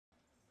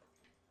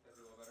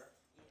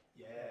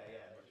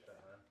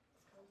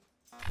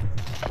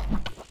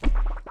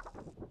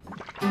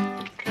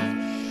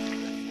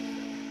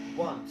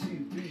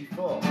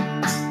before.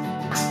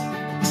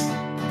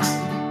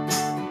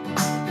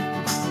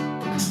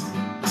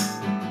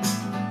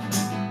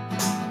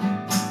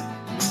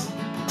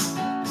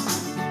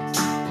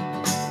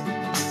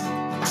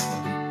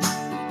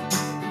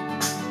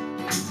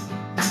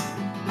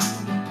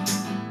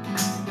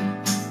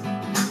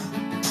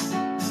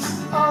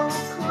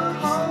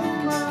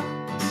 Oklahoma,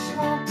 she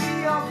won't be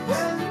your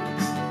friend.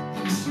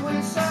 She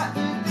waits at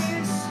the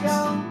disco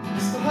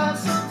for her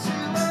song to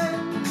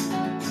end.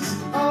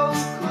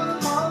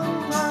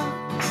 Oklahoma,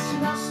 she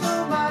must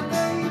know my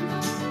name.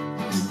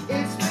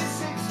 It's been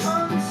 6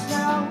 months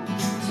now,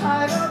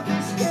 tired of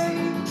this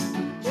game.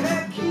 And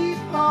I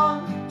keep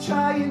on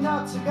trying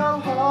not to go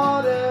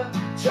harder,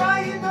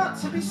 trying not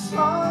to be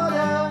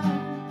smarter,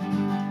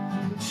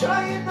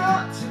 trying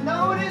not to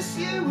notice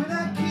you. And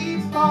I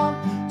keep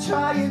on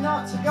trying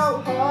not to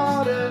go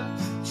harder,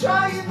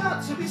 trying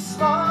not to be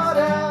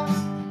smarter,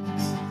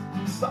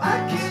 but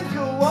I can't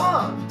go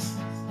on.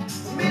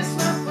 I miss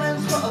my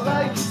friends, but I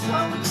like it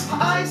home. My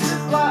eyes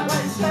are black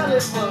like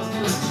telephones.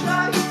 And I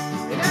try,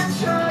 and I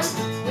try,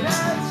 and I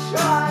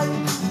try.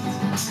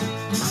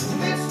 I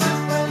miss my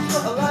friends,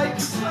 but I like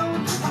it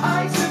home. My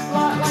eyes are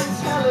black like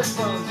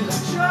telephones. And I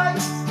try,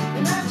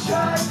 and I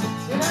try,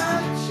 and I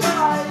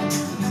try.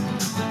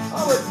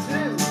 Oh, I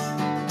do.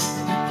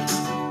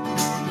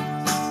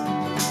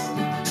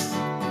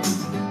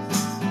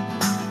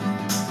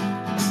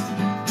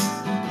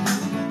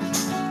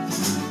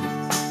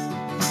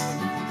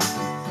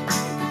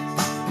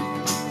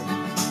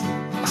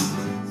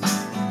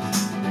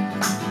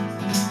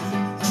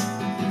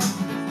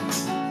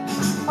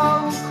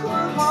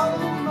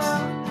 Oklahoma,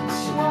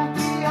 she won't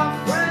be your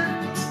friend.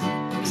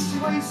 She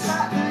waits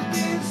at the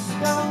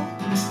disco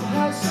for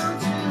her song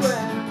to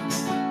end.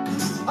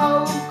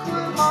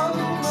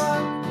 Oklahoma,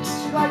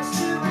 she likes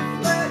to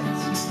reflect,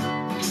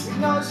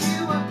 ignores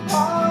you at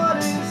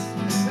parties,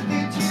 but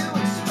did you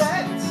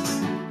expect?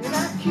 And I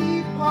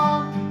keep on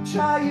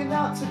trying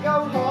not to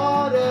go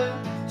harder,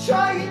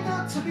 trying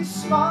not to be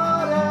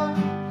smarter,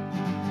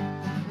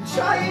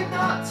 trying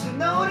not to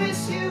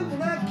notice you.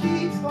 And I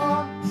keep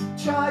on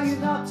trying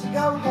not to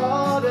go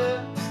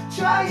harder,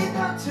 trying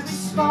not to be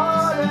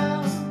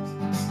smarter,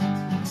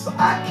 but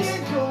I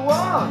can't go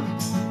on.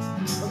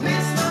 I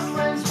miss my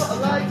friends, but I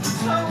like the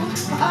tone.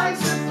 My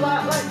eyes are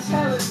black like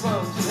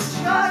telephones.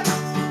 And I try,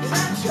 and I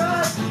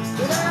try,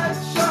 and I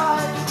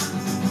try.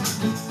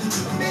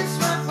 I miss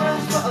my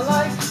friends, but I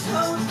like the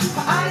tone.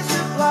 My eyes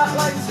are black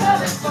like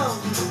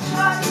telephones. And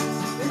I try,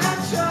 and I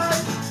try,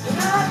 and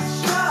I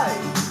try.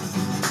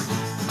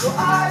 But I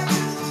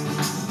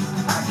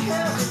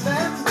can't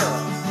remember.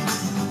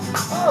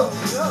 Oh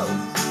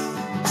no.